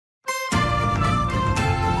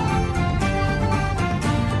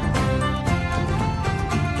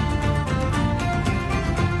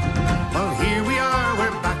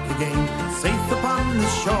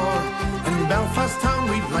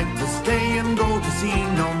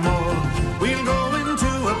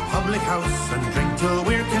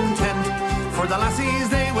the lassies,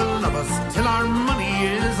 they will love us till our money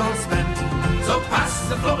is all spent. So pass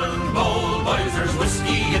the flowing bowl, boys, there's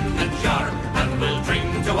whiskey in the jar, and we'll drink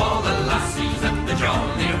to all the lassies and the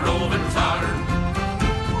jolly roving tar.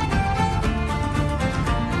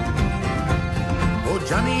 Oh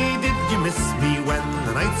Johnny, did you miss me when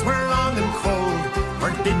the nights were long and cold?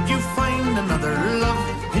 Or did you find another love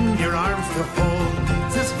in your arms to hold?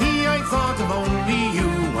 Says he, I thought of only you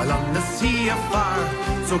while on the sea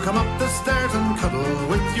afar. So come up the stairs and cuddle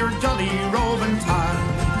with your jolly roving tar.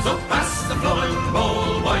 So pass the flowing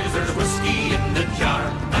bowl, boys, there's whiskey